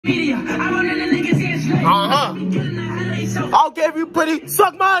I'll give you pretty,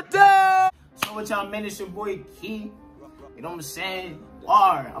 suck my dick. So what y'all, man, it's your boy Key. You know what I'm saying?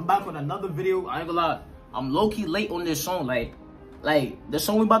 Alright, I'm back with another video. I ain't gonna lie, I'm low-key late on this song. Like the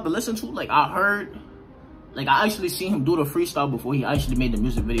song we about to listen to, like I actually seen him do the freestyle before he actually made the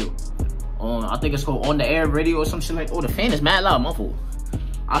music video. I think it's called On The Air Radio or some shit like. Oh, the fan is mad loud, my fault.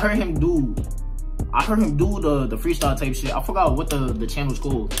 I heard him do the freestyle type shit. I forgot what the channel's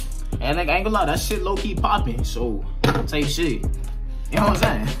called. And like I ain't gonna lie, that shit low-key popping. So type shit. You know what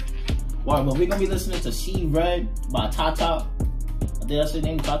I'm saying? Alright, but we gonna be listening to See Red by TaTa. I think that's his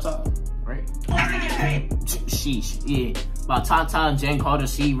name, TaTa, right? Sheesh, yeah. By TaTa and Jenn called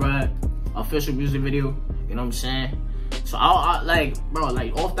See Red official music video. You know what I'm saying? So I like, bro,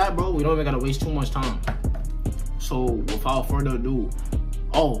 like off that, bro, we don't even gotta waste too much time. So without further ado,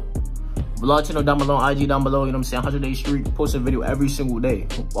 vlog channel down below, IG down below, you know what I'm saying? 100 Day Street, post a video every single day.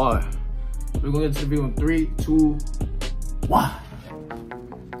 Alright, we're gonna get to the video in 3, 2, 1.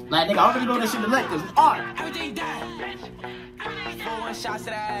 Like, nigga, I already know that shit to like this. Alright. Everything died. 4-1 shots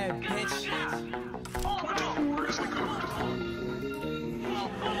to that bitch.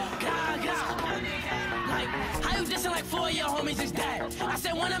 How you dissing like 4 of your homies is dead? I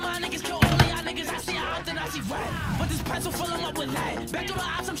said one of my niggas kill all y'all niggas. I see out and I see red. But this pencil fill him up with lead. Back to the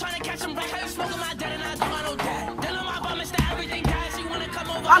ops, I'm trying to catch him right. How you smoking my dead and I don't want no dead. Then on my bum, it's that everything dies. You wanna come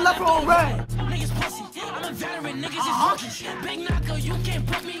over? I left her on red. Niggas pussy. I'm a veteran. Niggas is rookie. Big knocker, you can't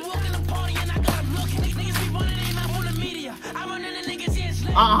put me. Walking the party and I got him looking. Niggas be running in out on the media. I run in the niggas here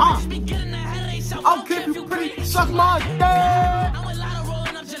slick. Niggas be getting ahead of themselves. I'll keep you pretty. Suck my dick. I'm with Lotto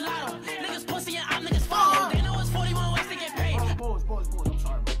rolling up gelato. Niggas pussy and I'm niggas follow. They know it's 41 ways to get paid. Pause.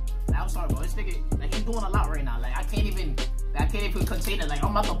 I'm sorry, bro. This nigga, like, he's doing a lot right now. Like, I can't even contain it. Like,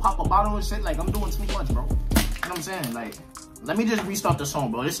 I'm about to pop a bottle and shit. Like, I'm doing too much, bro. You know what I'm saying? Like, let me just restart the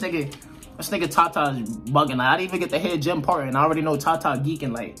song, bro. This nigga TaTa is bugging. Like, I didn't even get to hear Jenn part, and I already know TaTa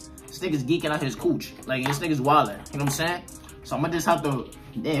geeking. Like, this nigga's geeking out his cooch. Like, this nigga's wildin'. You know what I'm saying? So I'm gonna just have to.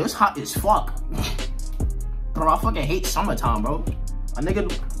 Damn, it's hot as fuck. Bro, I fucking hate summertime, bro. A nigga,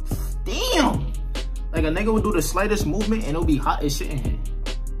 damn. Like, a nigga would do the slightest movement and it'll be hot as shit in here.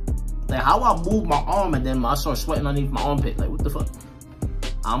 Like, how I move my arm and then I start sweating underneath my armpit. Like, what the fuck?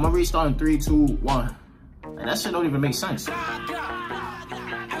 I'm gonna restart in 3, 2, 1. Like, that shit don't even make sense. I'm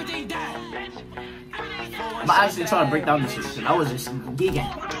gonna actually try to break down this shit. I was just geeking.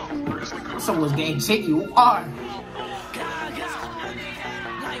 Someone was getting shit, you are.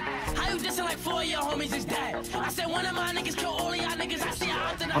 How you dissing like 4 of your homies is dead? I said one of my niggas kill all of y'all niggas. I see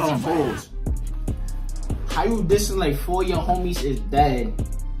out and I see red. How you dissing like 4 of your homies is dead?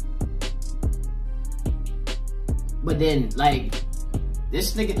 But then, like,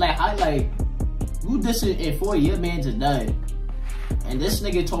 this nigga, like, you dissing in 4 of your mans is dead. And this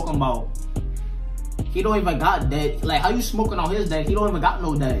nigga talking about, he don't even got dead. Like, how you smoking on his dead? He don't even got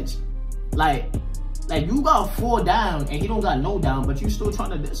no deads. Like, you got 4 down and he don't got no down, but you still trying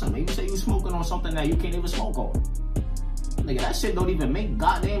to diss him. You say you smoking on something that you can't even smoke on. Nigga, that shit don't even make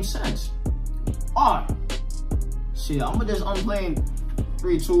goddamn sense. Alright. Shit, I'ma just unplay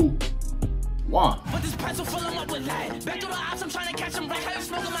 3, 2, 1. But this pencil fill him up with lead. Back to the ops, I'm trying to catch him right. How you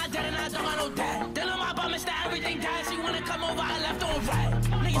smoking my dead and I don't want no dead. Then on my bum, it's that everything dies. So you wanna come over, I left on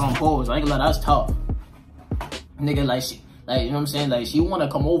red. On pause, I ain't gonna lie, that's tough. Nigga, like, you know what I'm saying? Like, she wanna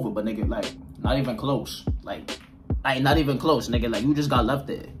come over, but nigga, like, not even close. Like, not even close, nigga. Like, you just got left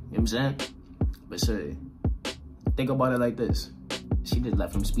there. You know what I'm saying? But shit, think about it like this. She just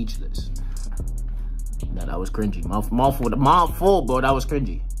left him speechless. Nah, that was cringy. My fault, bro. That was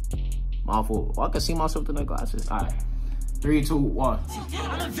cringy. My fault. Oh, I can see myself through the glasses. Alright. 3, 2, 1.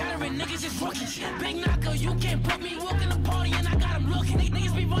 I'm a veteran, niggas is rookie. Big knocker, you can't put me. Walking the party and I got him looking.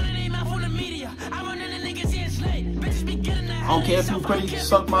 Niggas be running their mouth on the media. I run in the niggas here slay. Bitches be getting that. I don't care if you pretty,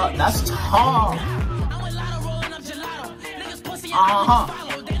 suck my. That's tough. I'm with Lotto rolling up gelato. Niggas pussy and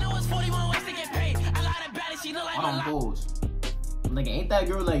follow. They know it's 41 ways to get paid. I lie that bad and she look like a pose. Nigga, ain't that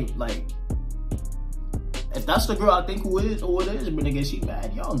girl like, if that's the girl I think who is or what it is, but nigga, she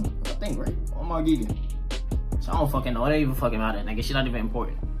mad young, I think, right? Oh my geeking. So I don't fucking know. It ain't even fucking matter, nigga. She not even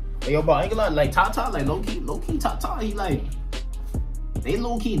important. Hey, yo, bro, I ain't gonna lie, like TaTa, like low key TaTa, he like, they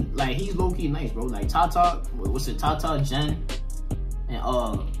low key, like he's low key nice, bro. Like TaTa, what's it? TaTa, Jenn, and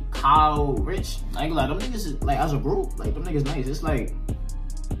Kyle, Rich. I ain't gonna lie, them niggas is, like, as a group, like them niggas nice.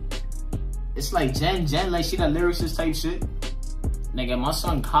 It's like Jenn, like she got lyricist type shit. Nigga, my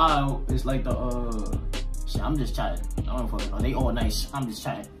son Kyle is like the shit, I'm just chatting. I don't fucking know. They all nice. I'm just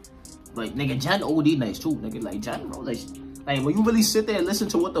chatting. But nigga, Jenn OD nice too. Nigga, like Jenn, bro, like when you really sit there and listen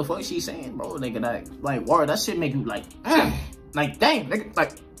to what the fuck she's saying, bro, nigga, like word, that shit make you like dang, nigga,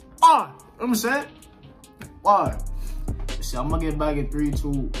 like know what I'm saying? Why? See, I'm gonna get back in 3, 2,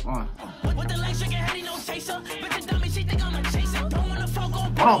 1. Hold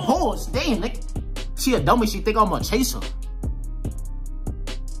on, pause. Damn, nigga. She a dummy, she think I'm a chaser.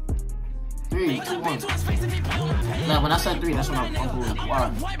 3, 2, 1. Nah, when I said 3, that's when I'm cool. Why?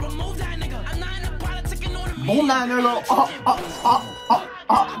 Boom that nigga.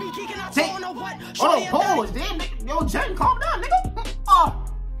 Damn. Hold on, pause. Damn, nigga. Yo, Jenn, calm down, nigga.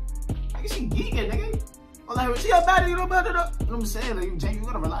 Nigga, she geeking, nigga. Like, she a baddie, you know better. You know what I'm saying? Like, Jenn, you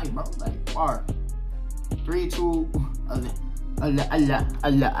gotta relax, bro. Like, bar. 3, 2,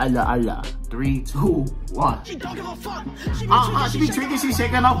 Allah. 3, 2, 1. She don't give a fuck. She be drinking, she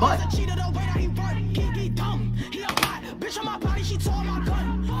shaking her butt. Bitch on my body, she tore my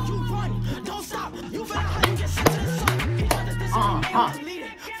gun. You run, don't stop. You feel how you get sent to the sun.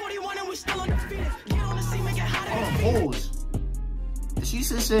 41 and we still undefeated. Get on the scene, make it hotter than she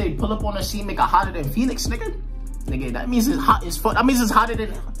just say pull up on the scene, make it hotter than Phoenix, nigga. Nigga, that means it's hot as fuck. That means it's hotter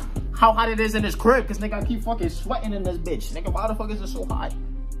than how hot it is in this crib, cause nigga I keep fucking sweating in this bitch. Nigga, why the fuck is it so hot?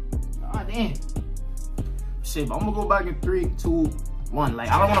 God damn. Shit, but I'm gonna go back in 3, 2, 1. Like,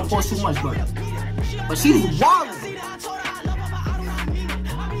 I don't wanna post too much, but she's wildin'.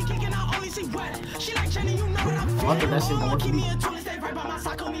 I thought that shit gonna work for me.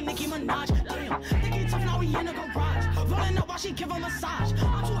 Rolling up while she give a massage.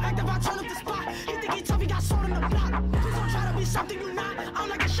 I'm too active, I turn up the spot. He think he tough, he got sold in the block. Please don't try to be something you're not. I'm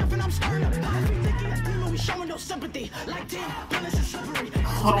like a chef and I'm stirring the pot. If you think he's demon, we showing no sympathy. Like damn, bullets is slippery.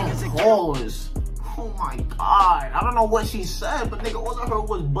 Hold on, pause. Oh my god. I don't know what she said, but nigga, all I heard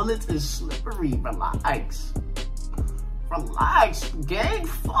was bullets is slippery. Relax. Relax, gang.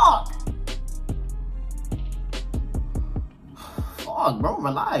 Fuck. Fuck, bro.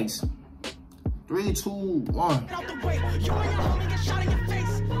 Relax. 3, 2, 1.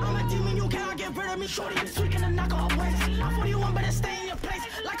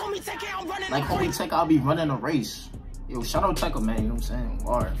 Like homie TaTa, I'll be running a race. Yo, shout out TaTa, man. You know what I'm saying?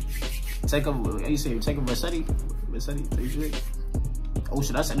 Or TaTa, how you say? TaTa Versetti. Oh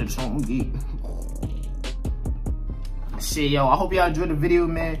shit, that's in the trunk. I'm geek. Shit, yo, I hope y'all enjoyed the video,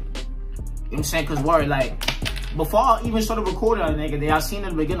 man. You know what I'm saying? Cause word, like, before I even started recording on nigga, I seen in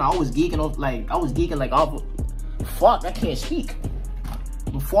the beginning, I was geeking off, like, fuck, I can't speak.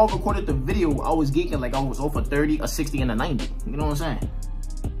 Before I recorded the video, I was geeking like I was over 30, a 60, and a 90. You know what I'm saying?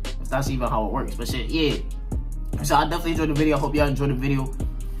 If that's even how it works. But shit, yeah. So I definitely enjoyed the video. I hope y'all enjoyed the video.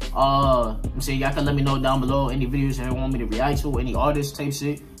 I'm saying y'all can let me know down below any videos that you want me to react to, any artists type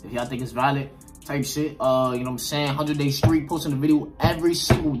shit. If y'all think it's valid type shit. You know what I'm saying? 100-day streak, posting the video every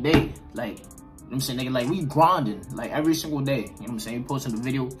single day. Like, you know what I'm saying, nigga, like we grinding like every single day. You know what I'm saying? We posting the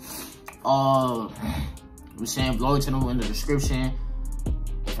video. I'm saying vlog channel in the description.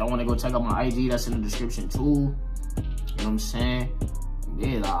 If y'all want to go check out my IG, that's in the description too. You know what I'm saying?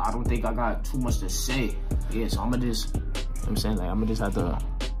 Yeah, like, I don't think I got too much to say. Yeah, so I'ma just, you know what I'm saying, like I'ma just have to, you know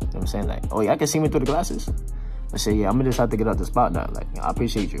what I'm saying, like, oh yeah, I can see me through the glasses. I say, yeah, I'ma just have to get out the spot now. Like, I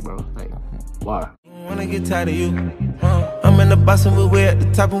appreciate you, bro. Like, wow. Wanna get tired of you. I'm in the box and we're at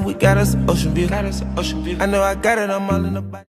the top and we got us ocean view. I know I got it, I'm all in the body.